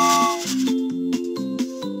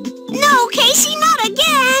 No, Casey, not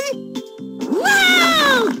again.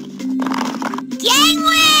 Whoa!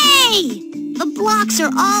 Gangway! The blocks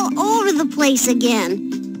are all over the place again.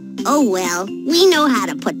 Oh well, we know how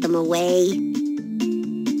to put them away.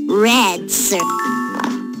 Red, sir.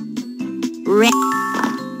 Red.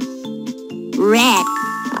 Red.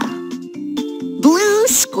 Blue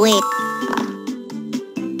square.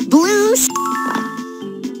 Blue.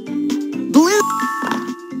 Blue.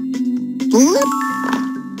 Blue.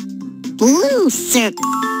 Blue circle.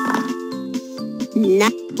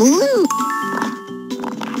 Not blue.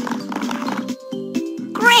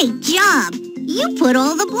 Great job! You put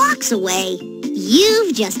all the blocks away.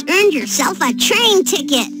 You've just earned yourself a train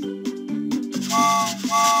ticket.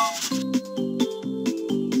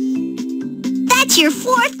 That's your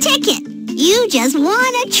 4th ticket. You just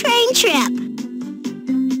won a train trip.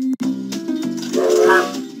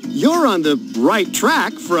 You're on the right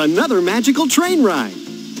track for another magical train ride.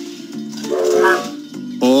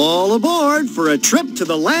 All aboard for a trip to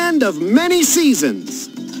the land of many seasons.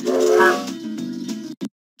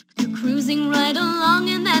 You're cruising right along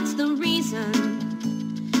and that's the reason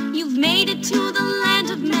you've made it to the land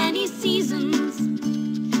of many seasons.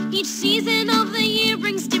 Each season of the year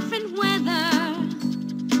brings different weather,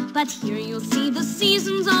 but here you'll see the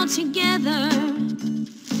seasons all together.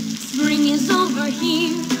 Spring is over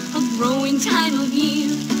here, a growing time of year,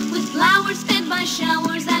 with flowers fed by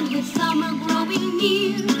showers and with summer growing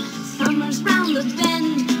near. Summer's round the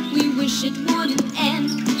bend, we wish it wouldn't end.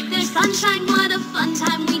 There's sunshine, what a fun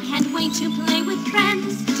time, we can't wait to play with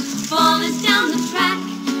friends. Fall is down the track,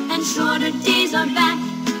 and shorter days are back.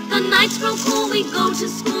 The nights grow cool, we go to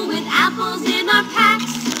school with apples in our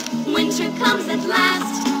packs. Winter comes at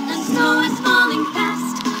last, and snow is falling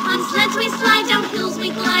fast. On sleds we slide, down hills we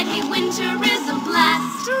glide, hey, winter is a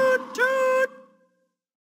blast. Toot, toot.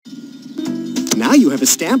 Now you have a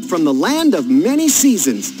stamp from the land of many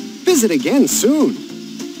seasons. Visit again soon.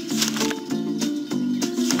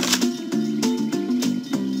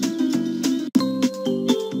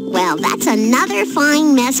 Well, that's another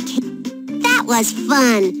fine mess. That was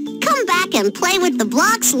fun. Come back and play with the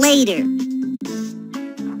blocks later.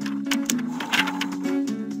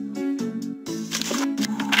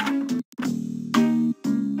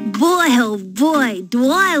 Boy, oh boy,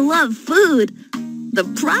 do I love food. The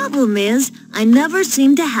problem is, I never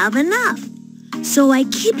seem to have enough. So I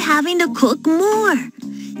keep having to cook more.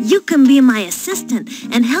 You can be my assistant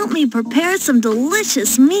and help me prepare some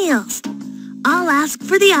delicious meals. I'll ask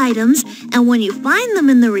for the items, and when you find them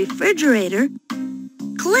in the refrigerator,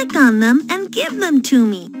 click on them and give them to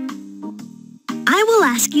me. I will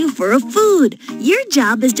ask you for a food. Your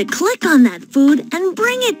job is to click on that food and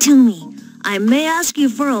bring it to me. I may ask you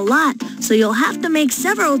for a lot, so you'll have to make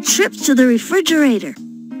several trips to the refrigerator.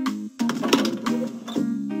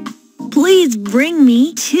 Please bring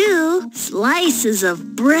me 2 slices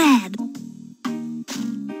of bread.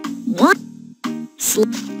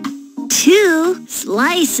 2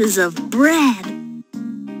 slices of bread.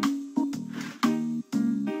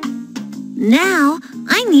 Now,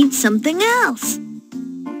 I need something else.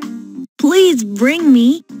 Please bring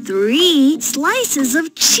me 3 slices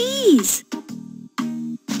of cheese.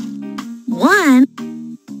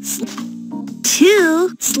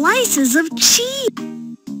 2 slices of cheese.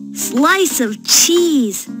 Slice of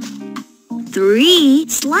cheese. 3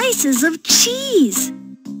 slices of cheese.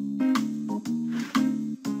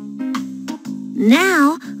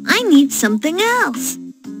 Now, I need something else.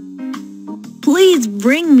 Please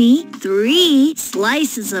bring me 3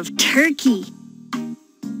 slices of turkey.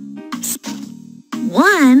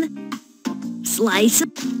 1 slice of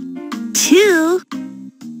 2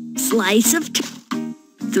 slice of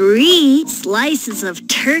 3 slices of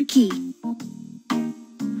turkey.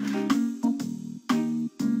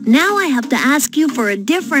 Now I have to ask you for a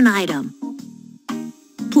different item.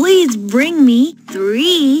 Please bring me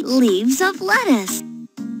 3 leaves of lettuce.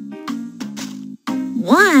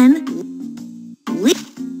 1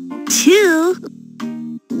 2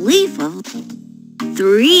 leaf of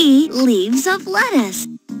 3 leaves of lettuce.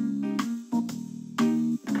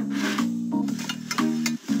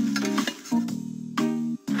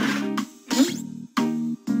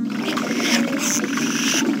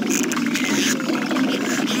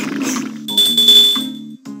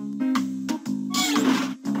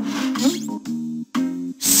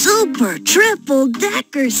 Super triple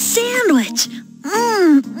decker sandwich.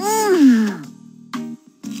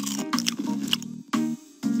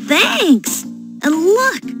 Thanks. And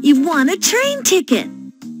look, you've won a train ticket.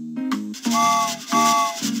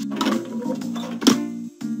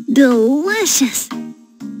 Delicious.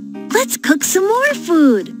 Let's cook some more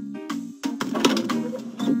food.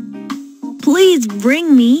 Please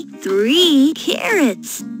bring me 3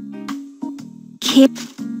 carrots. 2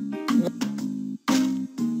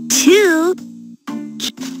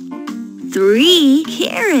 3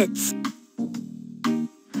 carrots.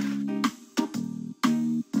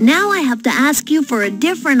 Now I have to ask you for a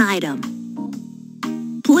different item.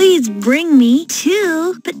 Please Please bring me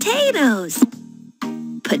 2 potatoes.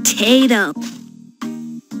 Potato.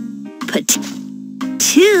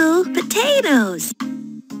 2 potatoes.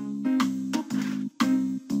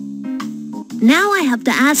 Now I have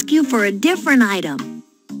to ask you for a different item.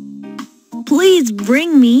 Please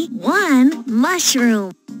bring me 1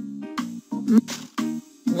 mushroom.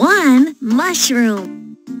 1 mushroom.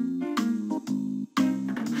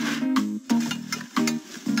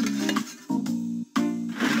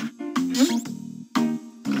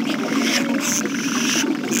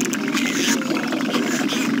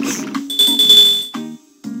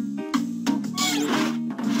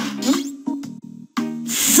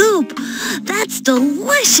 Soup! That's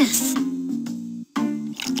delicious!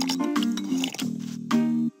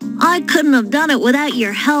 I couldn't have done it without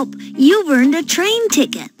your help. You've earned a train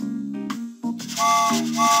ticket.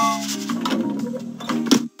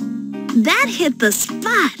 That hit the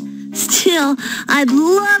spot. Still, I'd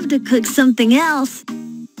love to cook something else.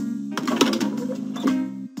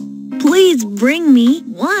 Please bring me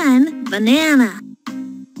 1 banana.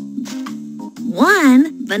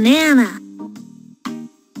 1 banana.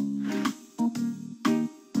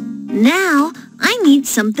 Now, I need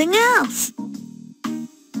something else.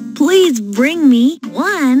 Please bring me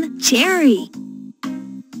 1 cherry.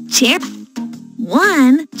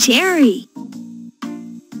 1 cherry.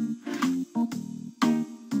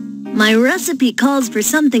 My recipe calls for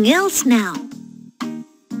something else now.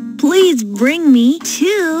 Please bring me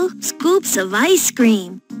 2 scoops of ice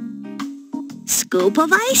cream. Scoop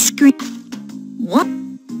of ice cream.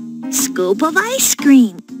 1 scoop of ice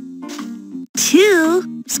cream.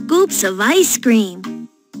 2 scoops of ice cream.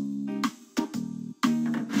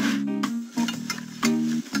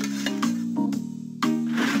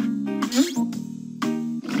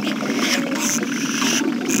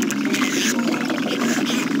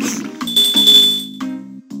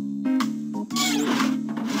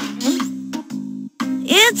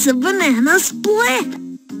 It's a banana split.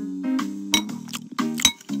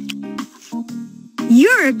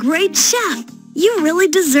 You're a great chef. You really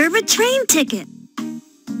deserve a train ticket.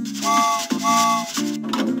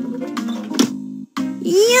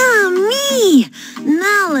 Yummy!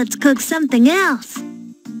 Now let's cook something else.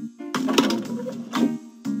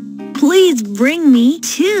 Please bring me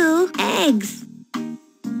 2 eggs.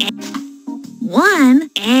 1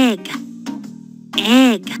 egg.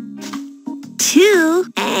 2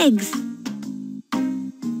 eggs.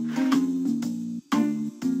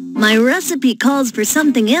 My recipe calls for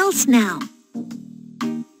something else now.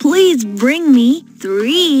 Please bring me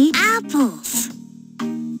 3 apples.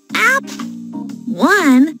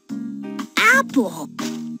 1 apple.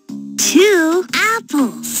 2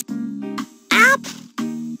 apples.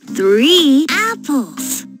 3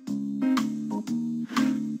 apples.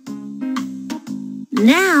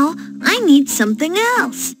 Now I need something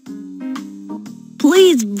else.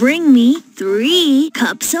 Please bring me 3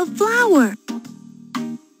 cups of flour.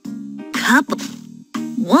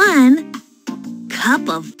 1 cup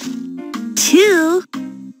of 2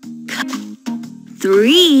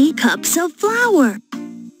 3 cups of flour.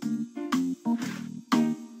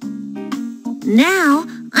 Now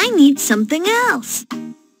I need something else.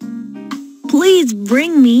 Please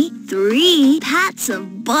bring me 3 pats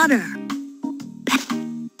of butter.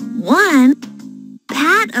 1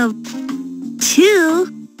 pat of 2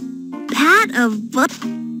 pat of butter.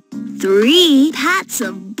 3 pats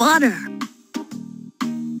of butter.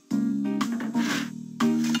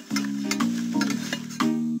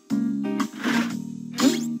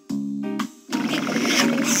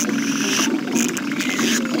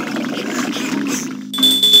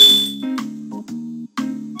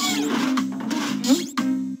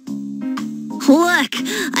 Look,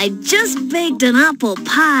 I just baked an apple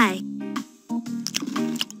pie.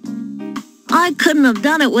 I couldn't have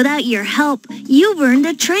done it without your help. You've earned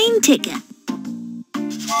a train ticket.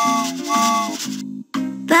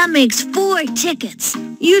 That makes 4 tickets.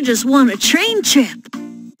 You just won a train trip.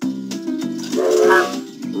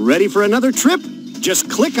 Ready for another trip? Just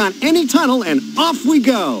click on any tunnel and off we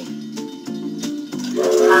go.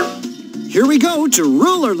 Here we go to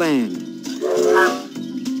Ruler Land.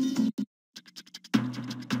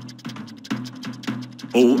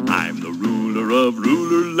 Oh, I'm the ruler of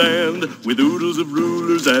Ruler Land, with oodles of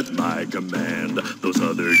rulers at my command. Those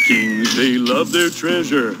other kings, they love their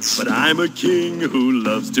treasure, but I'm a king who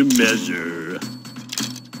loves to measure.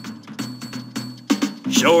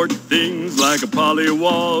 Short things like a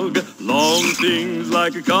pollywog, long things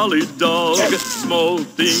like a collie dog, small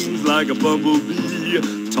things like a bumblebee,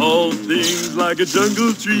 tall Tall things like a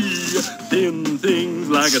jungle tree, thin things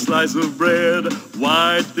like a slice of bread,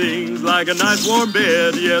 wide things like a nice warm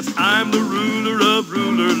bed. Yes, I'm the ruler of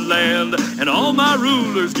ruler land, and all my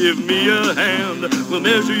rulers give me a hand. We'll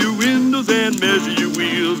measure your windows and measure your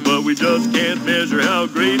wheels, but we just can't measure how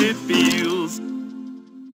great it feels.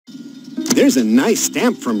 There's a nice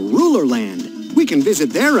stamp from Ruler Land. We can visit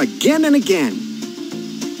there again and again.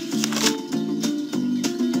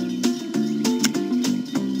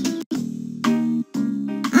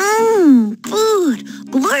 Food!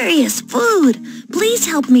 Glorious food! Please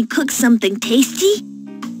help me cook something tasty.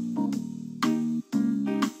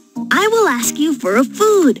 I will ask you for a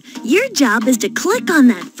food. Your job is to click on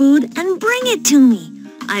that food and bring it to me.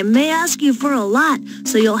 I may ask you for a lot,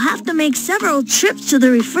 so you'll have to make several trips to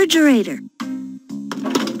the refrigerator.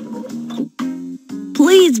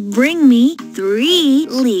 Please bring me 3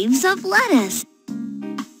 leaves of lettuce.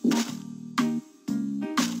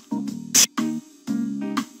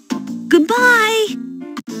 Goodbye!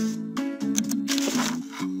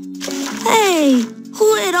 Hey,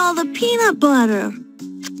 who ate all the peanut butter?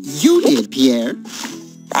 You did, Pierre.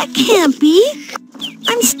 That can't be.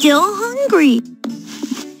 I'm still hungry.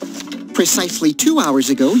 Precisely 2 hours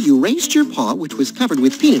ago, you raised your paw, which was covered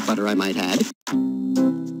with peanut butter, I might add.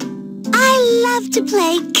 I love to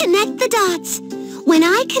play Connect the Dots. When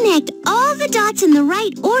I connect all the dots in the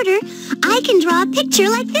right order, I can draw a picture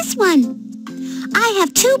like this one. I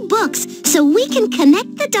have 2 books, so we can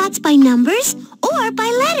connect the dots by numbers or by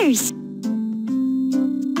letters.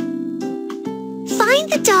 Find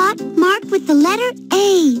the dot marked with the letter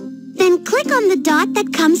A. Then click on the dot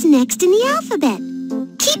that comes next in the alphabet.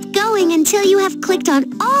 Keep going until you have clicked on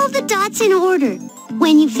all the dots in order.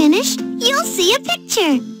 When you finish, you'll see a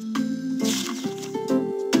picture.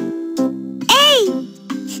 A,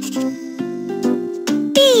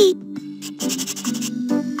 B,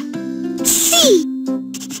 C,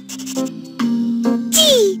 D.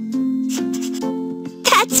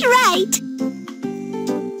 That's right.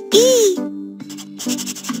 E.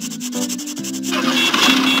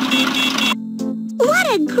 What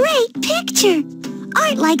a great picture!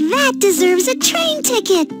 Art like that deserves a train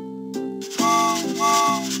ticket.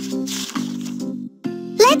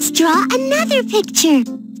 Let's draw another picture.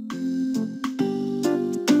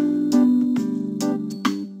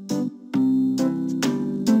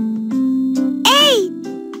 A,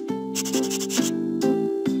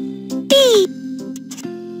 B,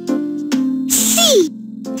 C,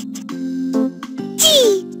 D,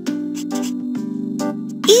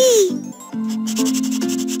 E.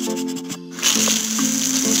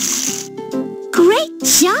 Great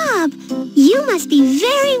job! You must be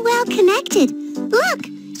very well connected. Look,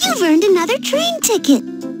 you've earned another train ticket.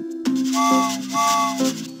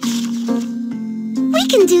 We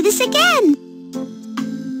can do this again.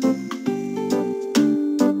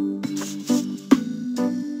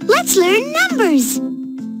 Let's learn numbers.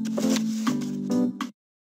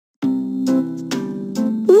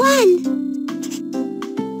 1,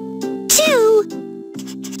 2.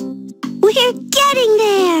 We're getting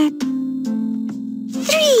there.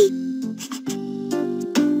 3,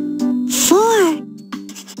 4,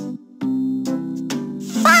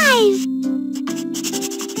 5.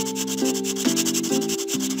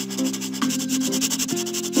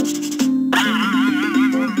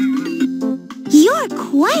 You're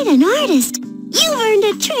quite an artist. You've earned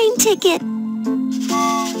a train ticket.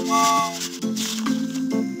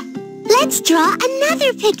 Let's draw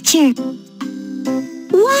another picture.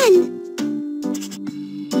 1,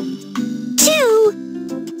 2,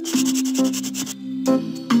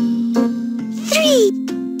 3.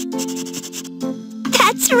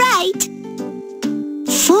 That's right.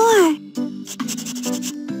 4,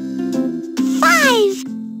 5.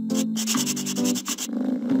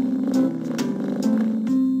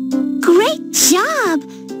 Great job!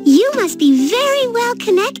 You must be very well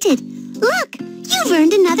connected. Look, you've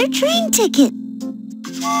earned another train ticket.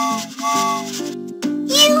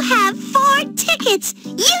 You have 4 tickets.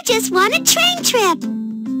 You just won a train trip.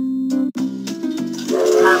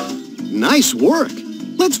 Nice work.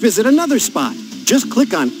 Let's visit another spot. Just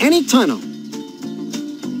click on any tunnel.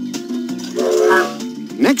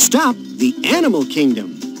 Next stop, the Animal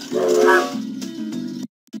Kingdom.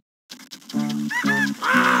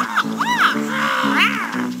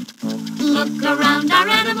 Look around our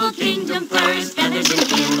animal kingdom first, feathers and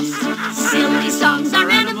fins. Silly songs our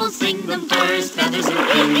animals sing them first, feathers and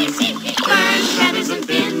fins. Furs, feathers and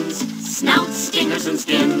fins, snouts, stingers and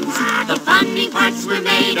skins. The funny parts we're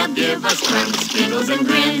made of give us grunts, giggles and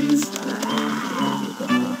grins.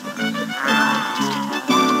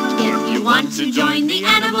 If you want want to join the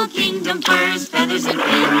animal kingdom, furs, feathers, and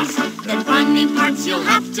fins, then funny parts you'll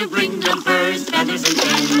have to bring them. Furs, feathers, and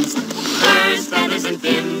fins. Furs, feathers, and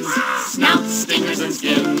fins. Snouts, stingers, and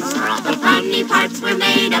skins. The funny parts we're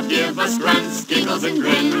made of give us grunts, giggles, and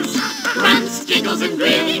grins. Grunts, giggles, and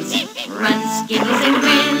grins. Grunts, giggles, and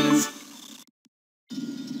grins.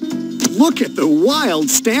 Look at the wild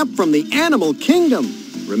stamp from the animal kingdom.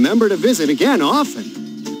 Remember to visit again often.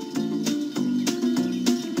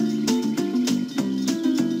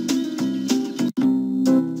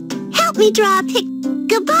 Help me draw a pic.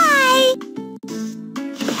 Goodbye.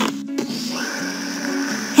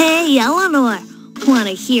 Hey, Eleanor, want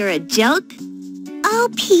to hear a joke? Oh,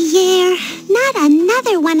 Pierre, not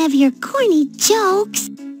another one of your corny jokes.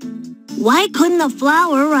 Why couldn't a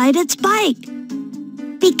flower ride its bike?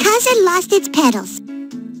 Because it lost its petals.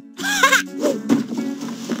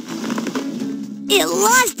 It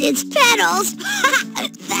lost its petals?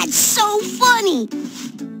 That's so funny.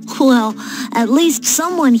 Well, at least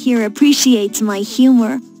someone here appreciates my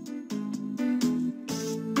humor.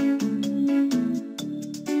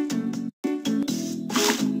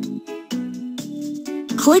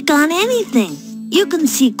 Click on anything. You can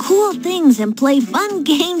see cool things and play fun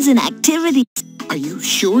games and activities. Are you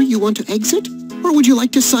sure you want to exit? Or would you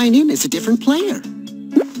like to sign in as a different player?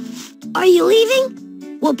 Are you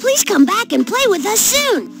leaving? Well, please come back and play with us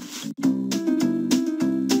soon.